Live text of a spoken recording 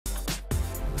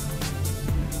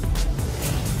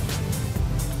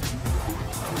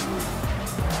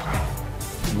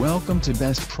Welcome to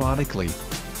Best Productly.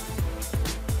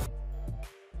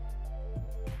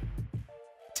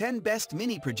 10 Best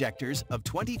Mini Projectors of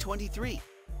 2023.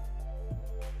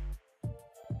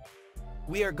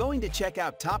 We are going to check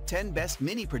out top 10 best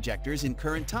mini projectors in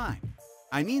current time.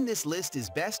 I mean, this list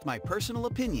is best my personal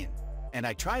opinion, and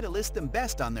I try to list them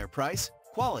best on their price,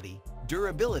 quality,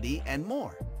 durability, and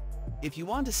more. If you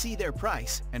want to see their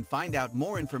price and find out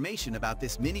more information about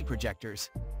this mini projectors,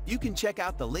 you can check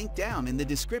out the link down in the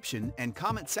description and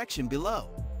comment section below.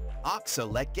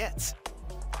 AKASO let gets.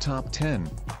 Top 10.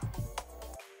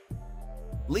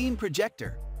 Lean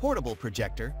Projector, Portable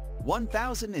Projector,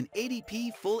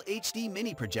 1080p Full HD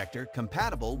Mini Projector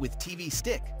compatible with TV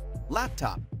stick,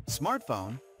 laptop,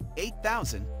 smartphone,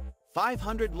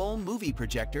 8500 LOL Movie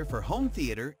Projector for home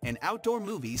theater and outdoor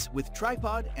movies with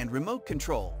tripod and remote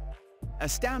control.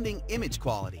 Astounding image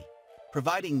quality.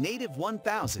 Providing native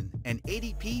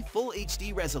 1080p Full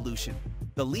HD resolution,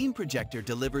 the Lean Projector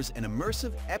delivers an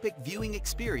immersive, epic viewing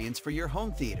experience for your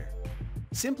home theater.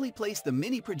 Simply place the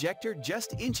mini projector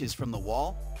just inches from the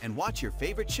wall and watch your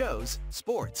favorite shows,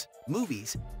 sports,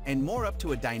 movies, and more up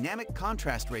to a dynamic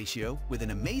contrast ratio with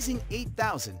an amazing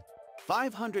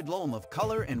 8500 LOM of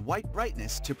color and white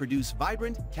brightness to produce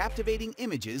vibrant, captivating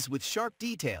images with sharp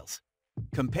details.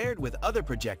 Compared with other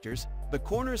projectors, the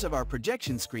corners of our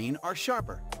projection screen are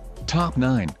sharper. Top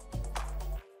 9.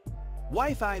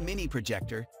 Wi-Fi Mini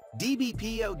Projector,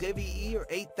 DBPO-DVE or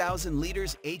 8000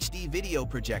 liters HD video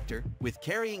projector with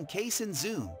carrying case and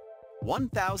zoom,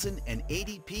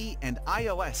 1080p and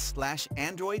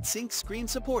iOS/Android sync screen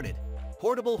supported,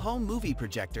 portable home movie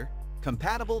projector,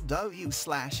 compatible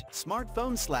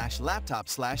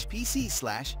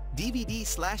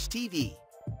W/smartphone/laptop/PC/DVD/TV.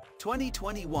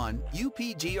 2021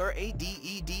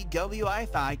 UPGRADED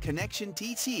Wi-Fi connection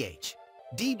TCH.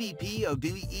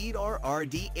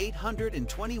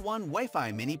 DBPO-DVE-RD821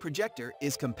 Wi-Fi Mini Projector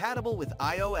is compatible with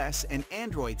iOS and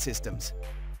Android systems.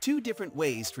 2 different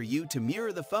ways for you to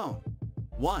mirror the phone.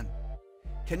 1.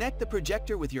 Connect the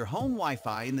projector with your home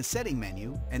Wi-Fi in the setting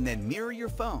menu and then mirror your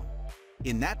phone.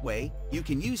 In that way, you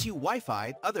can use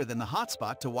Wi-Fi other than the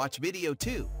hotspot to watch video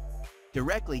too.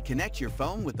 Directly connect your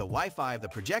phone with the Wi-Fi of the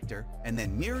projector and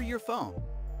then mirror your phone.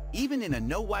 Even in a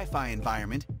no Wi-Fi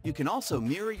environment, you can also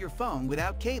mirror your phone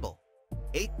without cable.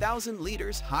 8000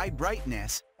 liters high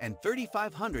brightness and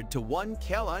 3500 to 1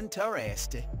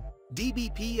 contrast.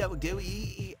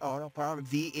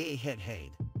 DBPO-DVE-RD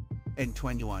head. And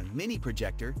 21 Mini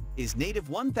Projector is native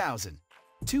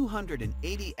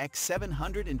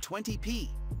 1280x720p,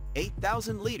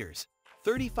 8000 liters,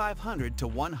 3500 to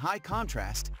 1 high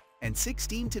contrast, and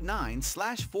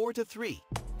 16:9/4:3.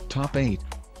 Top 8.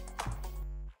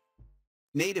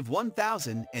 Native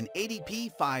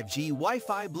 1080p 5G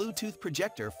Wi-Fi Bluetooth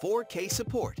Projector 4K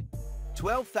support.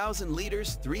 12,000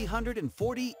 liters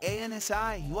 340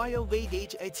 ANSI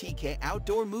YOVHATK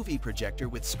outdoor movie projector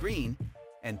with screen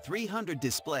and 300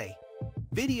 display.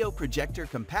 Video projector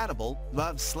compatible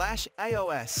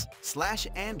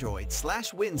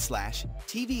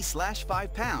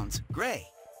Love/iOS/Android/Win/TV/5 pounds gray.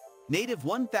 Native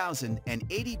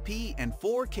 1080p and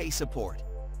 4K support.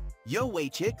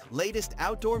 YOVHATK latest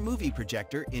outdoor movie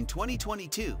projector in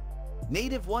 2022.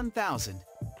 Native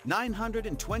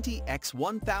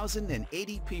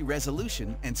 1920x1080p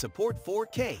resolution and support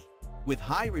 4K with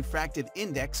high refractive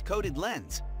index coated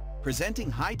lens,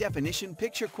 presenting high-definition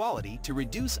picture quality to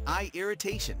reduce eye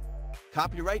irritation.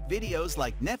 Copyright videos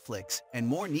like Netflix and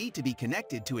more need to be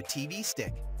connected to a TV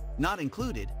stick, not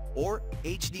included, or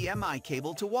HDMI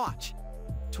cable to watch.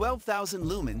 12,000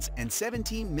 lumens and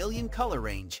 17 million color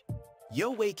range.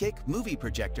 YOVHATK movie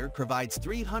projector provides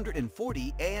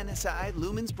 340 ANSI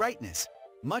lumens brightness,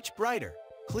 much brighter,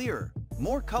 clearer,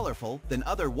 more colorful than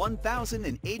other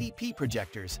 1080p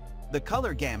projectors. The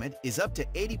color gamut is up to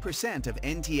 80% of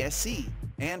NTSC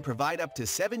and provide up to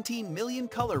 17 million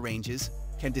color ranges,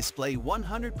 can display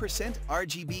 100%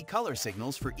 RGB color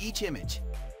signals for each image.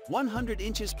 100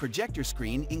 inches projector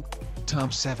screen in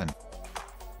Top 7.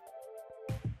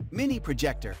 Mini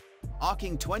Projector,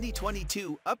 Hawking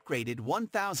 2022 upgraded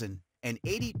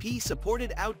 1080p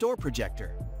supported outdoor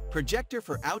projector. Projector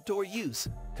for outdoor use,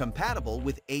 compatible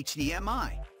with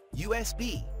HDMI,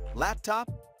 USB, laptop,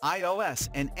 iOS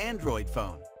and Android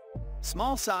phone.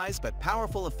 Small size but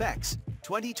powerful effects,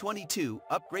 2022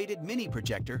 upgraded mini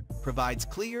projector provides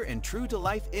clear and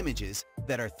true-to-life images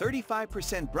that are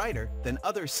 35% brighter than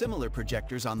other similar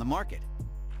projectors on the market.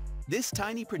 This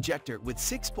tiny projector with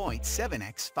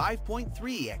 6.7x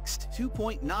 5.3x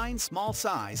 2.9 small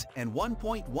size and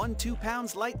 1.12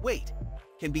 pounds light weight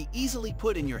can be easily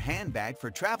put in your handbag for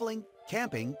traveling,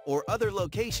 camping, or other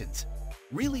locations.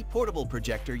 Really portable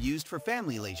projector used for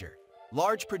family leisure.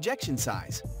 Large projection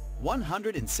size.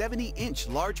 170-inch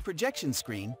large projection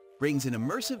screen brings an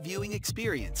immersive viewing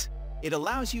experience. It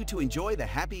allows you to enjoy the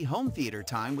happy home theater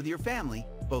time with your family,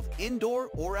 both indoor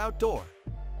or outdoor.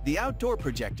 The outdoor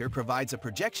projector provides a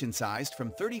projection sized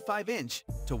from 35-inch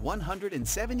to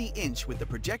 170-inch with the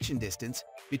projection distance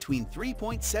between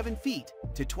 3.7 feet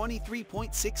to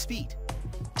 23.6 feet.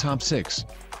 Top 6.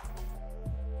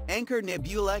 Anker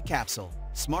Nebula Capsule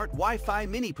Smart Wi-Fi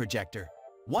Mini Projector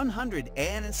 100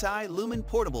 ANSI Lumen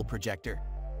Portable Projector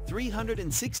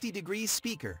 360 degrees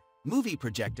speaker movie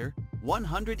projector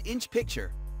 100-inch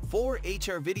picture 4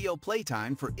 HR video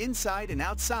playtime for inside and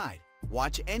outside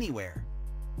watch anywhere.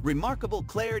 Remarkable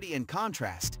clarity and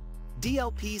contrast.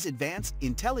 DLP's advanced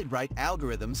IntelliBright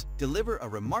algorithms deliver a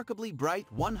remarkably bright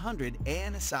 100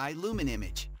 ANSI lumen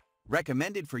image.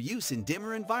 Recommended for use in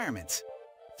dimmer environments.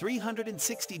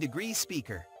 360-degree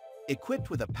speaker.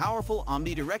 Equipped with a powerful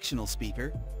omnidirectional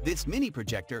speaker, this mini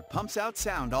projector pumps out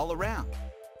sound all around.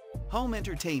 Home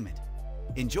entertainment.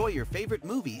 Enjoy your favorite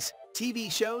movies,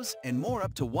 TV shows, and more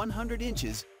up to 100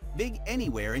 inches big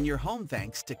anywhere in your home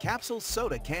thanks to Capsule's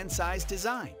soda can-sized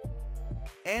design.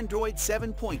 Android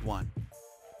 7.1.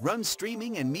 Runs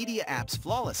streaming and media apps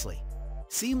flawlessly.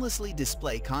 Seamlessly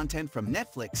display content from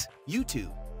Netflix,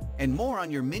 YouTube, and more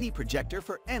on your mini projector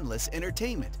for endless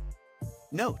entertainment.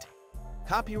 Note: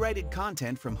 copyrighted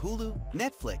content from Hulu,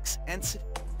 Netflix, and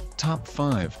Top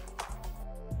 5.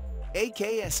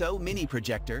 AKASO Mini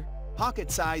Projector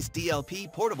Pocket-sized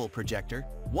DLP Portable Projector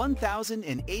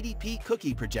 1080p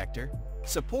Cookie Projector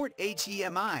Support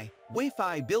HDMI,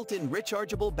 Wi-Fi built-in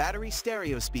rechargeable battery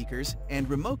stereo speakers and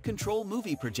remote control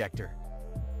movie projector.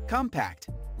 Compact,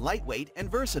 lightweight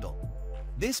and versatile.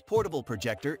 This portable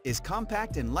projector is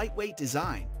compact and lightweight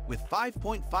design with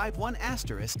 5.51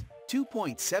 asterisk,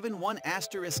 2.71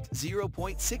 asterisk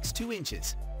 0.62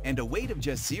 inches and a weight of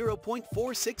just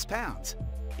 0.46 pounds.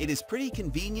 It is pretty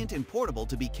convenient and portable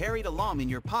to be carried along in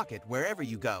your pocket wherever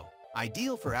you go.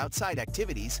 Ideal for outside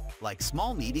activities like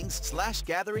small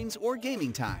meetings/gatherings or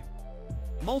gaming time.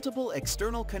 Multiple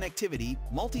external connectivity,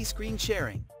 multi-screen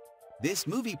sharing. This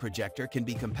movie projector can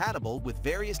be compatible with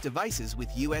various devices with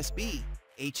USB,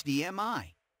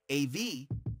 HDMI, AV,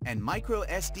 and micro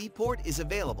SD port is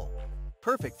available.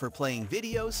 Perfect for playing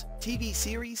videos, TV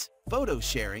series, photo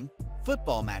sharing,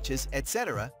 football matches,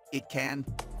 etc. It can.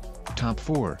 Top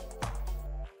 4.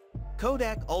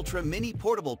 Kodak Ultra Mini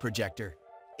Portable Projector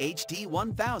HD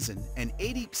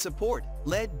 1080 support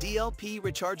LED DLP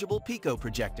Rechargeable Pico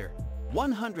Projector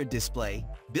 100 display,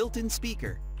 built-in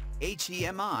speaker,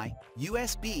 HDMI,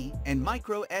 USB, and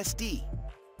micro SD.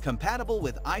 Compatible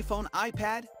with iPhone,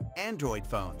 iPad, Android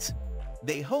phones.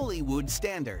 The Hollywood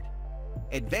standard.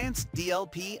 Advanced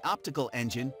DLP optical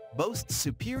engine boasts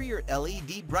superior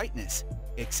LED brightness,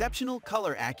 exceptional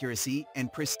color accuracy,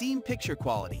 and pristine picture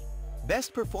quality.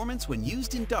 Best performance when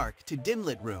used in dark to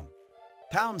dim-lit room.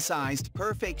 Palm-sized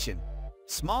perfection.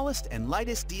 Smallest and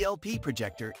lightest DLP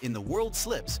projector in the world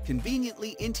slips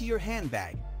conveniently into your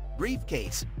handbag,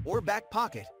 briefcase, or back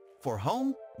pocket for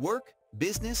home, work,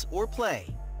 business, or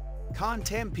play.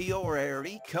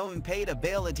 Contemporary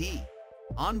compatibility.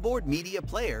 Onboard media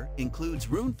player includes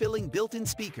room-filling built-in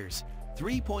speakers,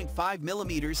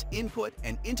 3.5mm input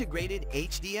and integrated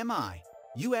HDMI,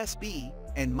 USB,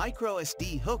 and micro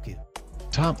SD hook.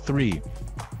 Top 3.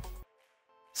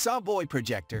 Sovboi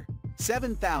Projector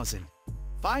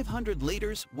 7500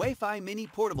 liters Wi-Fi Mini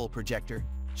Portable Projector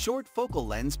Short Focal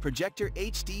Lens Projector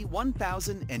HD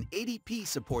 1080p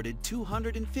supported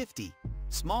 250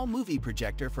 Small Movie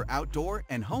Projector for outdoor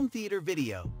and home theater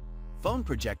video Phone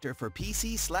Projector for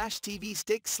PC/TV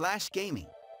stick/gaming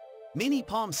Mini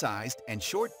palm-sized and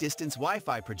short-distance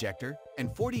Wi-Fi projector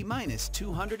and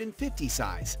 40-250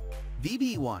 size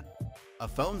VB1 A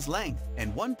phone's length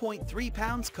and 1.3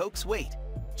 pounds Coke's weight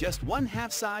just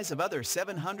 1/2 size of other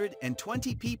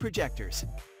 720p projectors.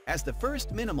 As the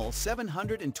first minimal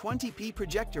 720p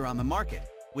projector on the market,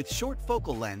 with short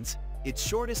focal lens, its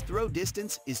shortest throw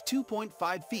distance is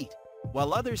 2.5 feet,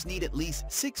 while others need at least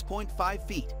 6.5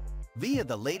 feet. Via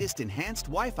the latest enhanced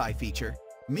Wi-Fi feature,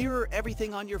 mirror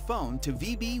everything on your phone to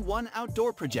VB1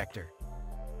 outdoor projector.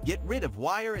 Get rid of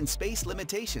wire and space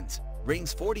limitations,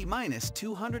 brings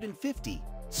 40-250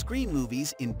 Screen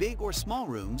movies in big or small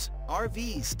rooms,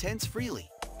 RVs, tents freely.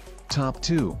 Top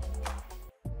 2.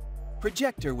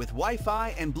 Projector with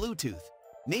Wi-Fi and Bluetooth.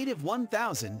 Native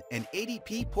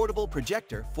 1080p portable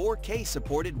projector 4K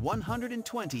supported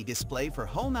 120 display for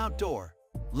home outdoor.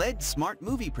 LED smart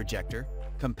movie projector.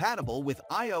 Compatible with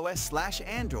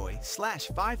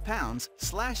iOS/Android/5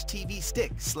 pounds/TV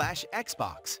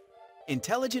stick/Xbox.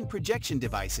 Intelligent projection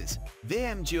devices.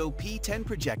 VMGO P10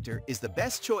 projector is the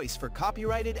best choice for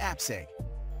copyrighted APSEG.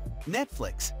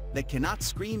 Netflix that cannot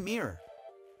screen mirror.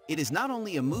 It is not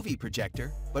only a movie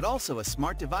projector, but also a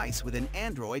smart device with an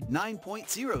Android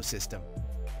 9.0 system.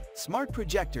 Smart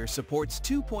Projector supports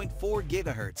 2.4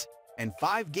 GHz and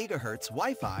 5 GHz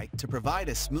Wi-Fi to provide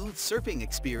a smooth surfing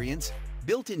experience.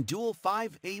 Built-in dual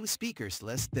 5A speakers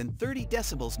less than 30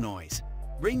 decibels noise.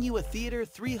 Bring you a theater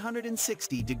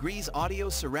 360 degrees audio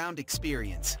surround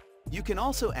experience. You can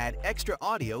also add extra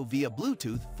audio via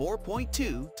Bluetooth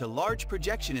 4.2 to large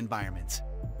projection environments.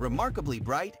 Remarkably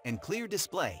bright and clear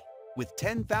display with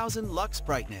 10,000 lux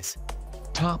brightness.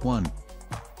 Top 1.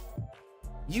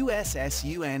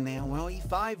 USSUNNY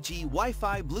 5G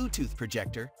Wi-Fi Bluetooth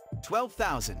projector,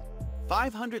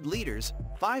 12,500 liters,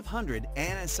 500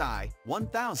 ANSI,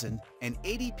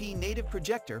 1080p native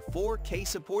projector 4K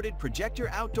supported projector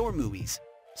outdoor movies.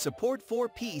 Support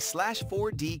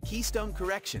 4P/4D keystone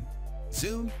correction.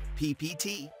 Zoom,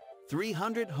 PPT,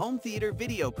 300 home theater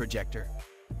video projector.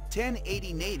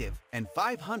 1080 native and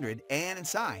 500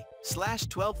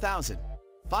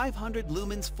 ANSI/12,500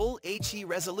 lumens full HD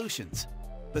resolutions.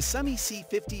 The USSUNNY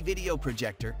C50 video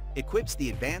projector equips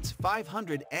the advanced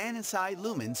 500 ANSI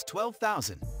lumens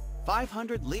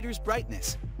 12,500 liters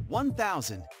brightness,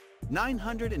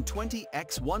 1,920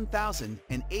 x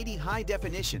 1080 high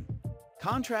definition,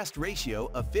 contrast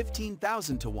ratio of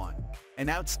 15,000 to 1, an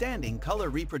outstanding color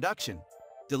reproduction,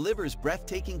 delivers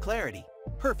breathtaking clarity,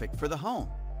 perfect for the home.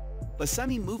 The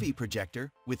USSUNNY movie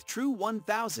projector with true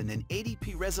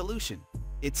 1080p resolution.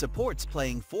 It supports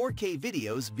playing 4K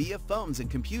videos via phones and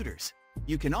computers.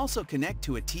 You can also connect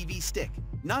to a TV stick,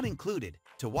 not included,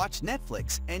 to watch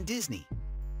Netflix and Disney.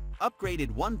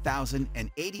 Upgraded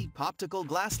 1080 optical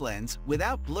glass lens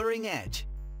without blurring edge.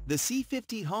 The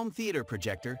C50 home theater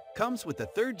projector comes with the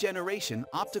 3rd generation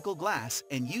optical glass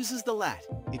and uses the LAT.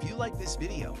 If you like this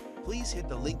video, please hit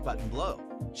the link button below,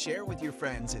 share with your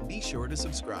friends, and be sure to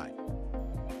subscribe.